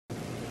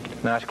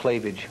Nice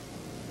cleavage.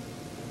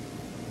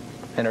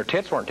 And her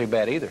tits weren't too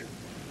bad either.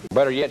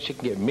 Better yet, she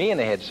can get me in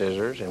the head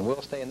scissors, and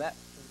we'll stay in that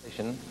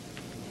position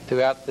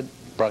throughout the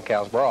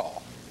bunkhouse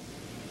brawl.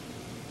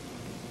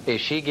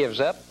 If she gives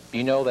up,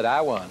 you know that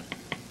I won.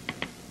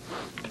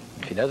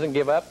 If she doesn't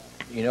give up,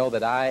 you know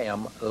that I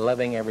am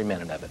loving every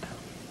minute of it.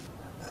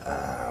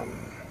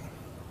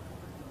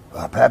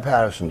 Pat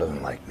Patterson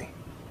doesn't like me.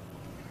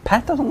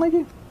 Pat doesn't like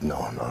you?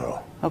 No, not at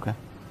all. Okay.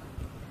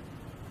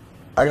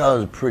 I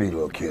was a pretty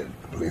little kid,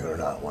 believe it or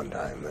not, one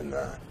time, and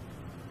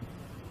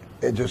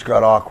it just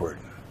got awkward.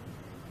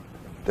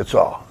 That's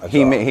all.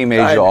 He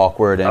made you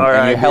awkward,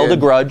 and you held a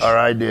grudge. Or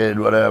I did,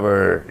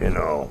 whatever, you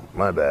know,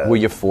 my bad. Were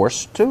you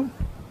forced to?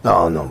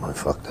 No, my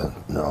fuck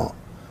that, no.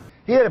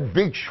 He had a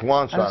big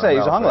schwanz on him. I'd say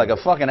he's hung like a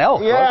fucking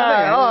elf.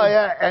 Yeah, oh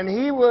yeah, and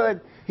he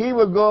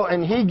would go,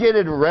 and he'd get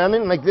it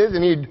running like this,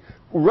 and he'd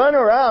run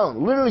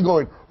around, literally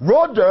going,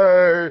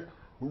 Roger!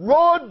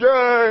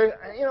 Roger!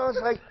 You know, it's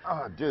like,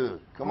 oh,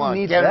 dude, come on,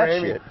 get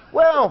that shit.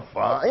 Well,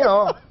 fine, you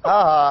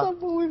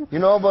know, you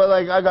know, but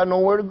like, I got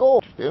nowhere to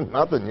go.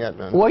 Nothing yet,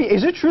 man. Well,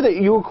 is it true that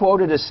you were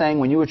quoted as saying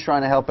when you were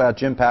trying to help out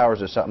Jim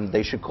Powers or something,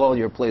 they should call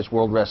your place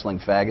World Wrestling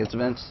Faggots,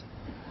 Vince?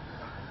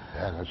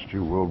 Yeah, that's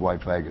true,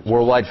 Worldwide Faggots.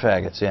 Worldwide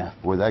Faggots, yeah.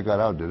 Boy, that got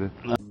out, did it?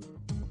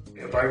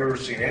 If I've ever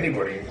seen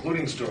anybody,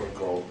 including Stone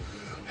Cold,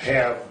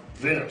 have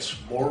Vince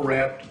more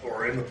wrapped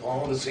or in the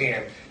palm of his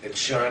hand, it's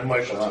Shawn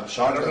Michaels.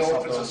 I don't know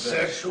if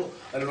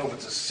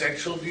it's a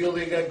sexual deal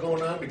they got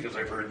going on, because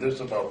I've heard this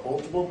about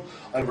both of them.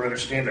 I never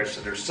understand. I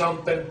said there's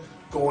something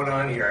going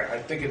on here. I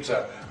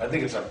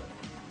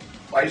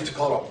used to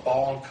call it a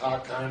ball and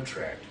cock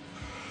contract.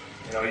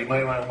 You know, you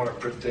might not want to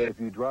put that. If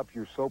you drop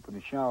your soap in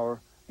the shower,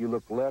 you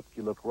look left,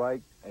 you look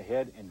right,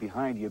 ahead, and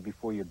behind you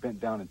before you bent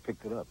down and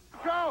picked it up.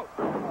 Go!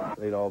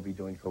 They'd all be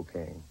doing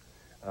cocaine.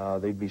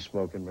 They'd be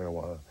smoking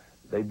marijuana.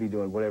 They'd be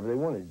doing whatever they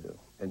wanted to do.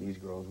 And these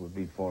girls would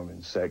be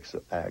forming sex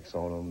acts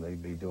on them.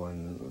 They'd be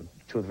doing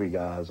 2 or 3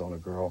 guys on a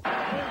girl.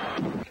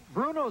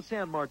 Bruno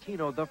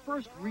Sammartino, the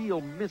first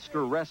real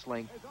Mr.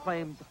 Wrestling,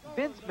 claimed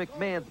Vince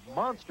McMahon's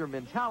monster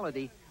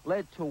mentality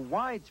led to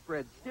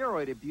widespread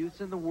steroid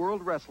abuse in the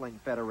World Wrestling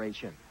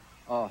Federation.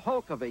 A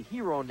hulk of a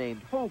hero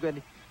named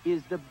Hogan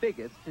is the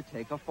biggest to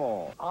take a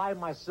fall. I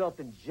myself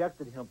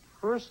injected him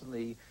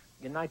personally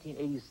in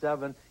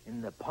 1987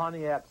 in the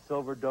Pontiac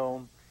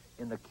Silverdome,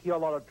 in the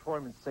Kiel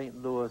Auditorium in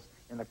St. Louis,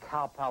 in the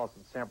Cow Palace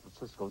in San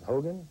Francisco.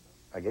 Hogan,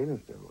 I gave him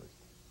steroids.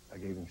 I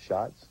gave him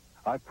shots.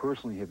 I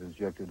personally have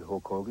injected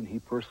Hulk Hogan. He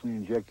personally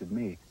injected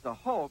me. The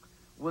Hulk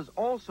was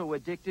also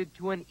addicted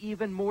to an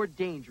even more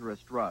dangerous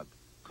drug,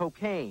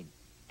 cocaine,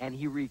 and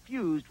he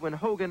refused when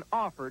Hogan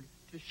offered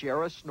to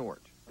share a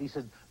snort. He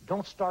said,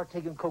 don't start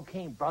taking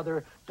cocaine,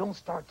 brother. Don't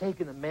start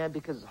taking it, man,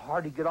 because it's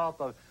hard to get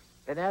off of.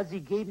 And as he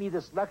gave me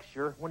this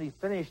lecture, when he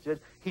finished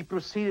it, he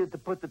proceeded to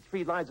put the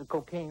 3 lines of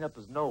cocaine up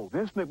his nose.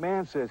 Vince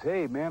McMahon says,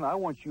 hey, man, I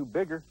want you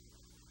bigger.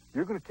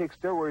 You're going to take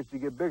steroids to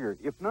get bigger.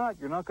 If not,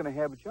 you're not going to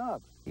have a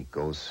job. He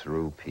goes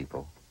through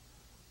people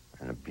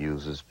and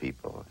abuses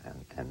people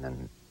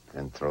and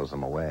then throws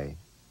them away.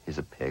 He's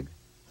a pig.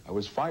 I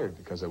was fired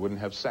because I wouldn't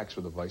have sex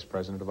with the vice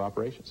president of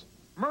operations.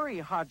 Murray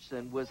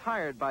Hodgson was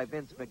hired by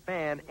Vince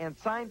McMahon and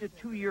signed a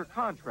 2-year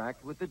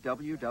contract with the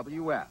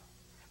WWF.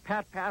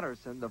 Pat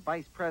Patterson, the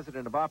vice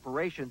president of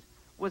operations,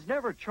 was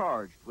never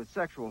charged with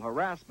sexual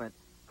harassment,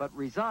 but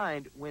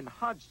resigned when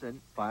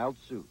Hodgson filed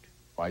suit.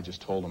 I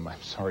just told him,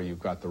 I'm sorry, you've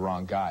got the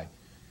wrong guy.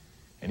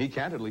 And he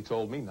candidly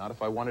told me not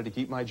if I wanted to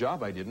keep my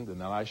job I didn't,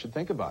 and that I should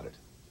think about it.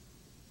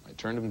 I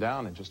turned him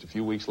down, and just a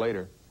few weeks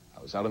later, I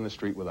was out on the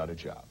street without a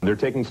job. They're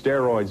taking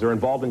steroids. They're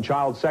involved in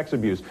child sex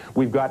abuse.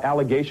 We've got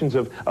allegations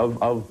of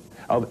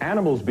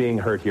animals being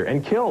hurt here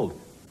and killed.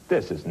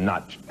 This is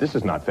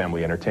not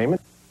family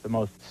entertainment. The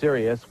most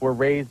serious were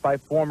raised by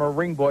former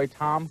ring boy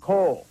Tom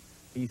Cole.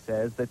 He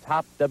says the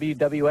top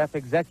WWF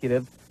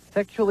executive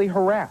sexually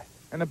harassed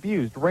and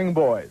abused ring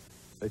boys,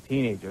 the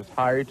teenagers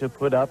hired to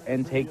put up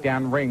and take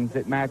down rings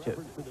at matches.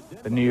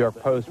 The New York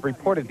Post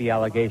reported the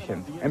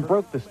allegations and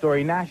broke the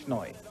story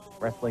nationally.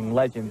 Wrestling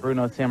legend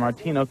Bruno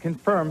Sammartino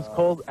confirms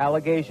Cole's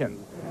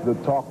allegations. The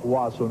talk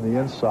was on the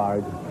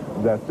inside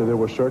that there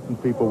were certain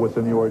people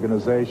within the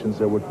organizations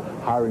that were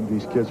hiring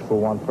these kids for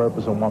one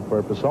purpose and one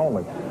purpose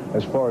only.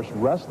 As far as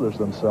wrestlers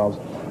themselves,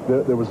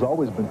 there was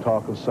always been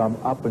talk of some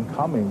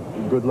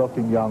up-and-coming,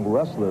 good-looking young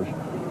wrestlers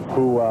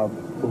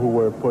who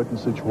were put in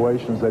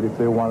situations that if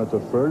they wanted to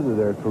further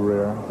their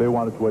career, if they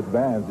wanted to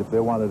advance, if they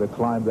wanted to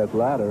climb that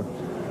ladder,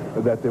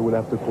 that they would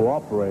have to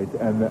cooperate.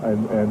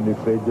 And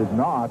if they did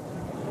not,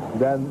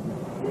 then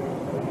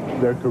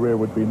their career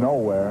would be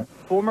nowhere.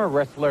 Former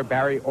wrestler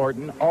Barry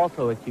Orton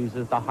also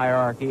accuses the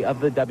hierarchy of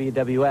the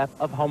WWF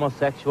of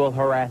homosexual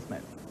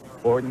harassment.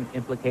 Orton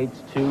implicates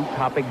 2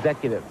 top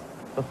executives,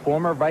 the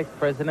former vice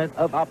president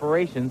of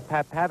operations,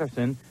 Pat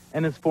Patterson,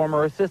 and his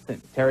former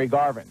assistant, Terry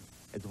Garvin,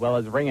 as well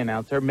as ring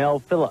announcer Mel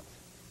Phillips.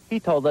 He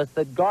told us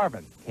that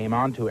Garvin came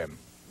on to him.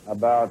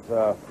 About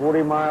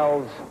 40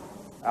 miles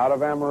out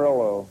of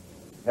Amarillo,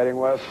 heading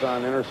west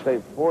on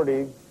Interstate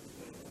 40,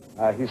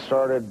 he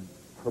started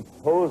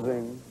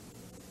proposing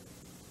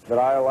that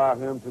I allow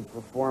him to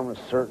perform a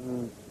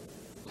certain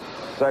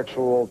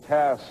sexual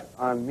task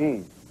on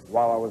me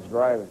while I was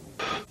driving.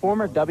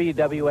 Former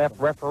WWF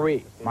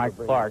referee Mike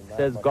Clark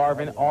says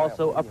Garvin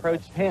also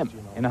approached him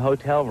in a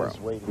hotel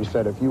room. He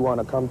said, if you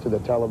want to come to the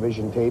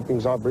television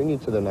tapings, I'll bring you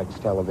to the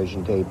next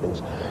television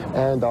tapings,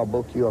 and I'll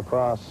book you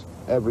across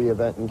every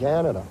event in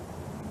Canada.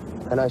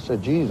 And I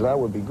said, geez, that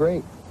would be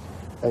great.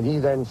 And he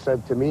then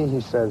said to me, he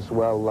says,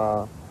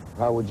 well,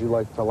 how would you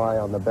like to lie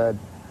on the bed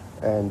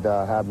and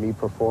have me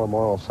perform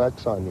oral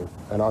sex on you?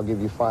 And I'll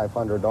give you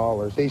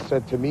 $500. They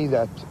said to me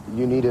that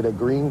you needed a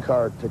green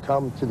card to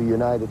come to the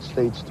United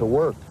States to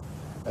work.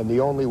 And the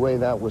only way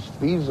that was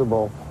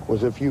feasible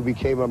was if you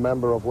became a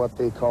member of what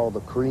they call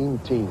the cream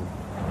team.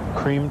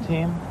 Cream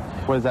team?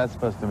 What is that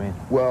supposed to mean?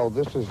 Well,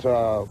 this is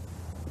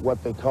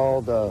what they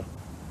call the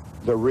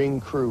ring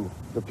crew,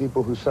 the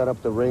people who set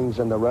up the rings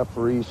and the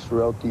referees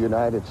throughout the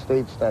United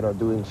States that are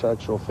doing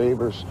sexual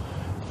favors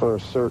for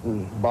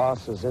certain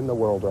bosses in the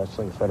World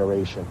Wrestling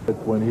Federation.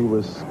 When he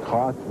was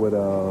caught with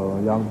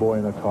a young boy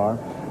in a car,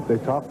 they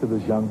talked to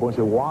this young boy and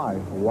said, why?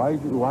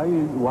 Why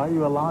are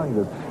you allowing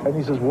this? And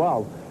he says,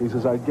 well, he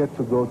says, I get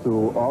to go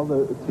to all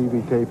the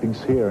TV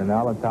tapings here in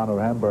Allentown or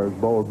Hamburg,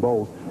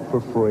 both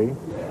for free.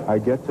 I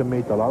get to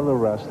meet a lot of the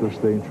wrestlers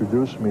they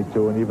introduced me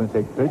to and even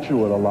take pictures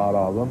with a lot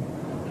of them.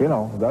 You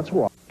know, that's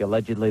why. He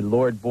allegedly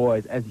lured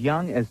boys as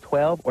young as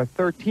 12 or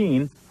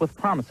 13 with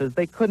promises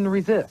they couldn't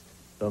resist.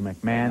 Though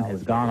McMahon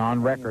has gone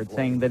on record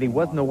saying that he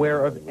wasn't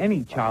aware of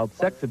any child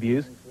sex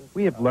abuse,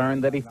 we have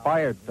learned that he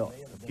fired Phillips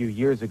a few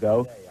years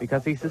ago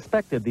because he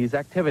suspected these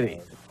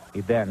activities.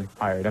 He then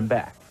hired him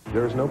back.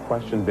 There's no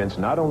question Vince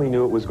not only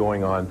knew it was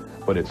going on,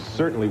 but it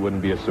certainly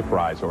wouldn't be a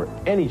surprise or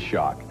any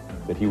shock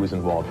that he was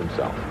involved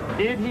himself.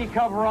 Did he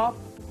cover up?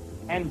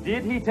 And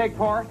did he take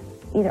part?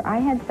 Either I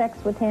had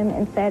sex with him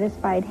and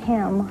satisfied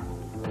him,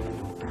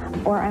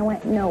 or I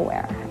went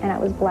nowhere, and I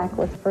was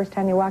blacklisted. First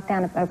time you walk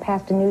down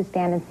past a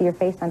newsstand and see your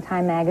face on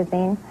Time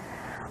magazine.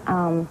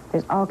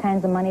 There's all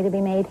kinds of money to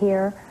be made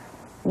here.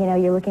 You know,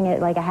 you're looking at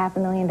like a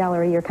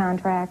 $500,000 a year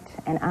contract,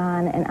 and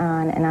on and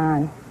on and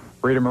on.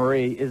 Rita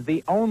Marie is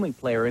the only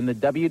player in the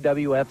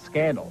WWF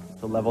scandal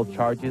to level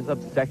charges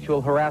of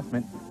sexual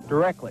harassment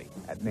directly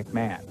at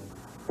McMahon.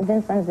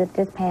 Vince unzipped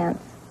his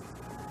pants,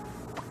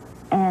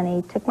 and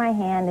he took my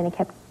hand, and he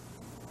kept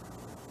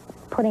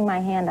putting my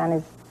hand on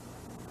his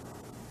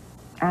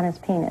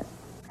penis.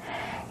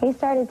 He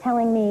started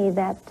telling me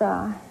that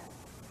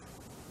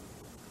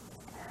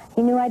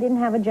he knew I didn't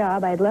have a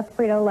job. I had left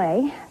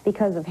Frito-Lay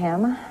because of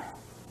him.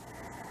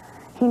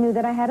 He knew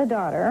that I had a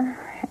daughter,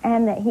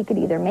 and that he could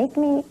either make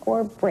me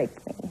or break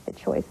me. The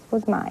choice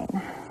was mine.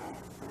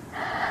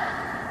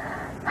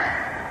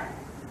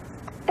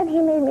 And he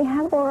made me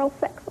have oral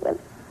sex with him.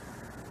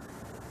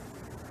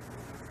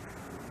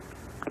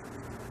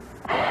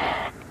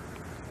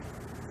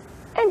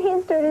 And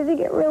he started to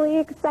get really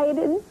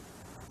excited.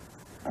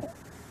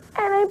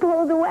 And I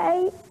pulled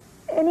away,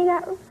 and he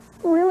got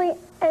really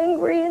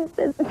angry and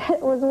said that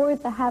it was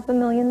worth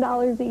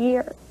 $500,000 a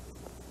year.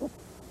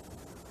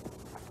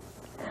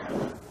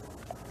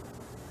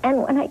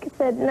 And when I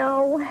said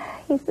no,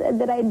 he said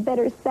that I'd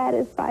better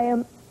satisfy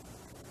him.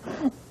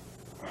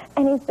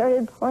 And he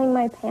started pulling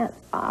my pants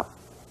off.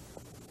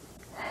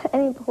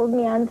 And he pulled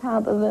me on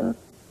top of him.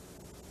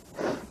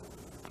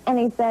 And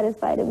he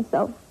satisfied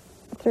himself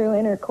through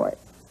intercourse.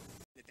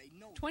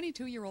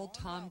 22-year-old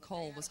Tom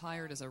Cole was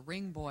hired as a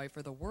ring boy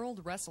for the World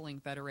Wrestling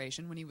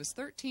Federation when he was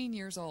 13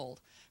 years old.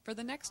 For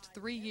the next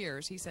 3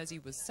 years, he says he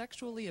was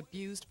sexually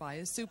abused by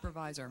his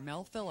supervisor,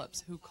 Mel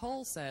Phillips, who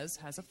Cole says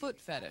has a foot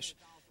fetish.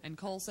 And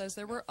Cole says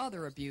there were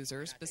other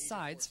abusers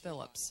besides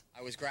Phillips.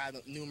 I was grabbed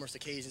on numerous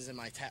occasions in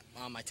my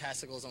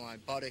testicles and my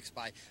buttocks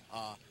by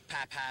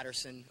Pat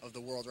Patterson of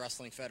the World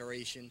Wrestling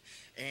Federation,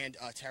 and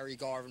Terry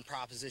Garvin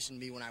propositioned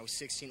me when I was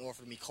 16,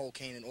 offered me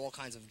cocaine and all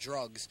kinds of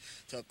drugs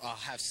to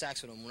have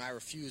sex with him. When I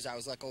refused, I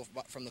was let go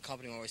from the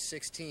company when I was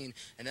 16,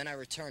 and then I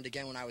returned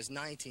again when I was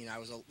 19. I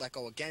was let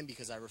go again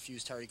because I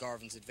refused Terry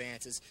Garvin's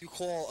advances. You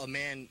call a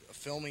man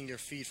filming your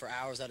feet for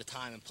hours at a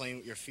time and playing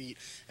with your feet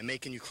and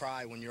making you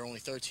cry when you're only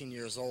 13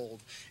 years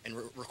old and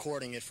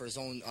recording it for his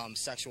own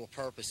sexual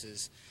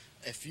purposes.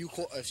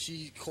 If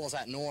she calls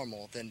that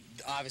normal, then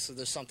obviously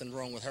there's something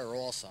wrong with her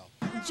also.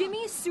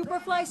 Jimmy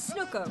Superfly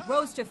Snuka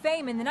rose to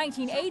fame in the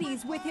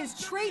 1980s with his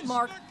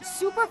trademark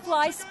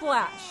Superfly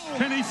Splash.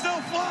 Can he still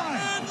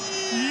fly?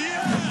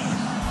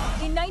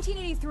 Yes! In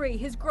 1983,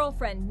 his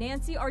girlfriend,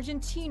 Nancy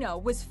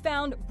Argentino, was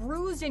found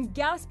bruised and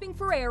gasping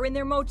for air in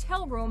their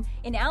motel room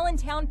in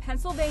Allentown,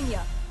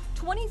 Pennsylvania.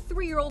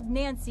 23-year-old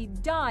Nancy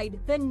died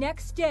the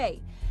next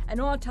day. An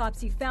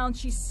autopsy found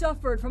she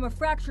suffered from a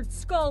fractured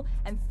skull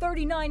and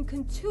 39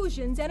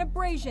 contusions and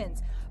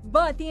abrasions.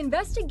 But the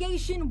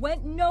investigation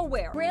went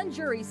nowhere. Grand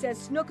jury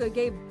says Snuka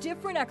gave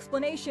different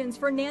explanations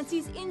for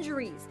Nancy's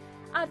injuries.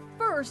 At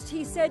first,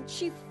 he said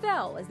she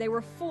fell as they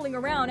were fooling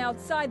around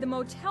outside the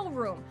motel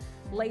room.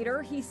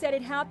 Later, he said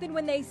it happened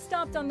when they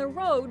stopped on the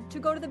road to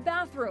go to the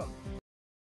bathroom.